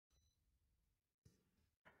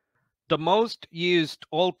The most used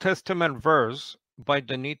Old Testament verse by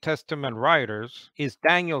the New Testament writers is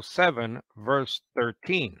Daniel 7, verse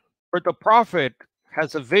 13, where the prophet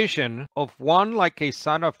has a vision of one like a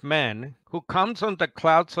son of man who comes on the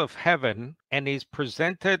clouds of heaven and is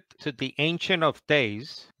presented to the Ancient of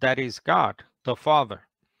Days, that is God, the Father.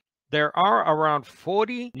 There are around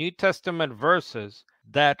 40 New Testament verses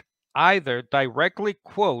that either directly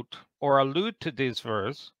quote or allude to this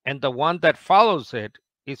verse, and the one that follows it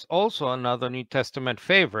is also another New Testament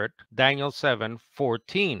favorite, Daniel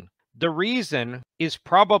 7:14. The reason is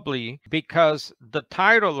probably because the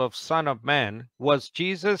title of Son of Man was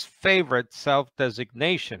Jesus' favorite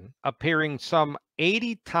self-designation, appearing some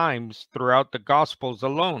 80 times throughout the Gospels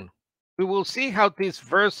alone. We will see how these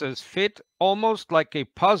verses fit almost like a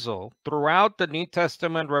puzzle throughout the New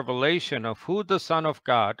Testament revelation of who the Son of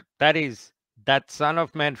God, that is, that Son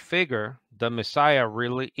of Man figure, the Messiah,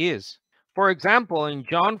 really is. For example, in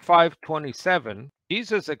John 5:27,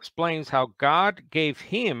 Jesus explains how God gave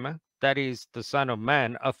him, that is, the Son of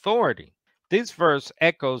Man, authority. This verse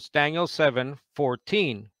echoes Daniel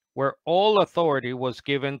 7:14, where all authority was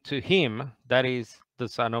given to him, that is, the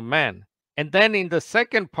Son of Man. And then in the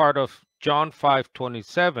second part of John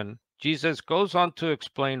 5:27, Jesus goes on to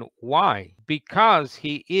explain why. Because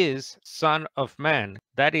he is Son of Man,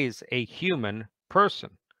 that is, a human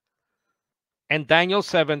person. And Daniel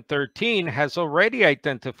 7:13 has already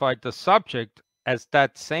identified the subject as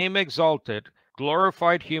that same exalted,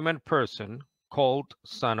 glorified human person called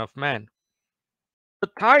Son of Man. The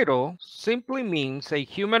title simply means a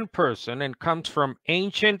human person and comes from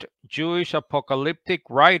ancient Jewish apocalyptic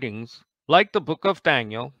writings like the Book of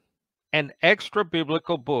Daniel and extra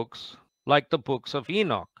biblical books like the books of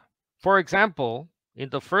Enoch. For example,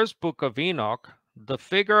 in the first book of Enoch, the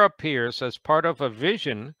figure appears as part of a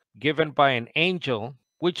vision given by an angel,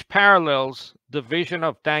 which parallels the vision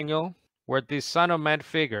of Daniel, where this Son of Man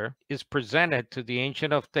figure is presented to the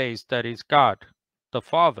Ancient of Days, that is God, the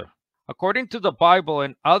Father. According to the Bible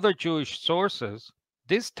and other Jewish sources,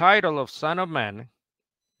 this title of Son of Man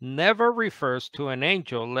never refers to an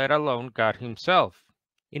angel, let alone God himself.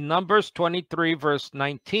 In Numbers 23, verse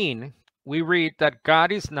 19, we read that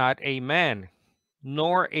God is not a man,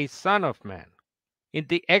 nor a son of man. In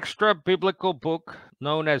the extra biblical book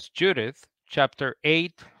known as Judith, chapter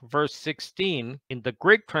 8, verse 16, in the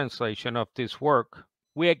Greek translation of this work,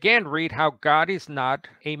 we again read how God is not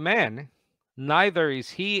a man, neither is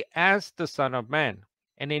he as the Son of Man.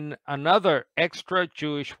 And in another extra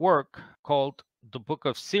Jewish work called the Book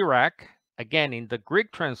of Sirach, again in the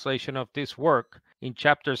Greek translation of this work, in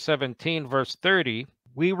chapter 17, verse 30,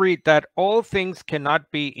 we read that all things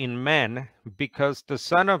cannot be in man because the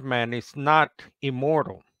Son of Man is not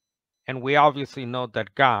immortal. And we obviously know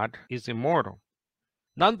that God is immortal.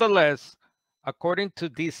 Nonetheless, according to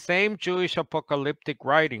these same Jewish apocalyptic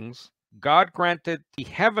writings, God granted the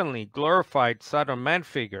heavenly glorified Son of Man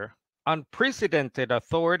figure unprecedented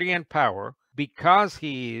authority and power because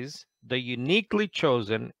he is the uniquely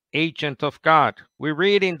chosen agent of God. We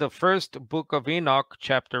read in the first book of Enoch,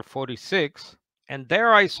 chapter 46, and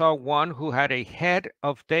there I saw one who had a head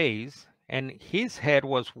of days, and his head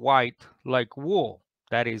was white like wool,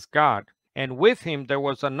 that is God. And with him there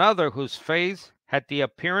was another whose face had the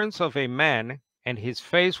appearance of a man, and his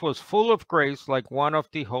face was full of grace like one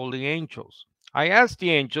of the holy angels. I asked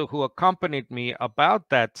the angel who accompanied me about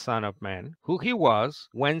that Son of Man, who he was,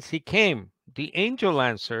 whence he came. The angel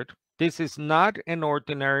answered, "This is not an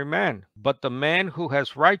ordinary man, but the man who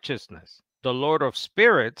has righteousness. The Lord of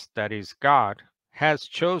spirits, that is God, has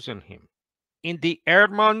chosen him." In the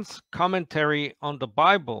Erdmann's commentary on the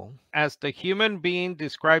Bible, as the human being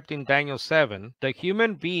described in Daniel 7, the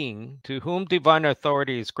human being to whom divine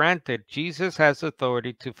authority is granted, Jesus has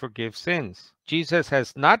authority to forgive sins. Jesus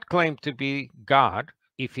has not claimed to be God.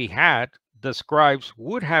 If he had, the scribes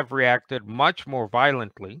would have reacted much more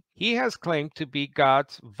violently. He has claimed to be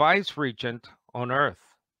God's vice-regent on earth.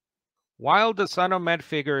 While the Son of Man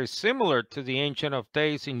figure is similar to the Ancient of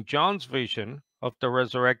Days in John's vision of the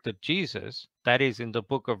resurrected Jesus, that is in the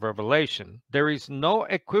book of Revelation, there is no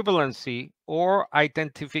equivalency or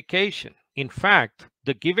identification. In fact,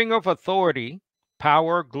 the giving of authority,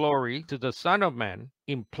 power, glory to the Son of Man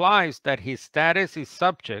implies that his status is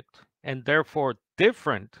subject and therefore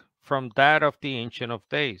different from that of the Ancient of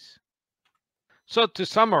Days. So to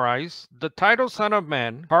summarize, the title Son of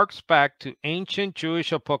Man harks back to ancient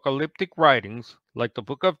Jewish apocalyptic writings like the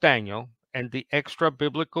book of Daniel and the extra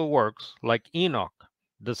biblical works like Enoch.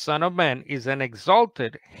 The Son of Man is an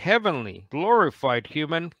exalted, heavenly, glorified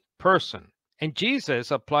human person. And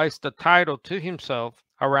Jesus applies the title to himself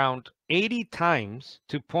around 80 times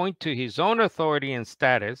to point to his own authority and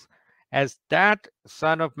status as that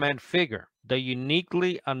Son of Man figure, the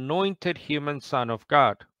uniquely anointed human Son of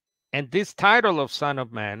God. And this title of Son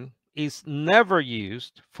of Man is never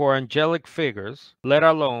used for angelic figures, let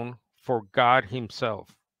alone for God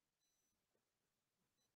himself.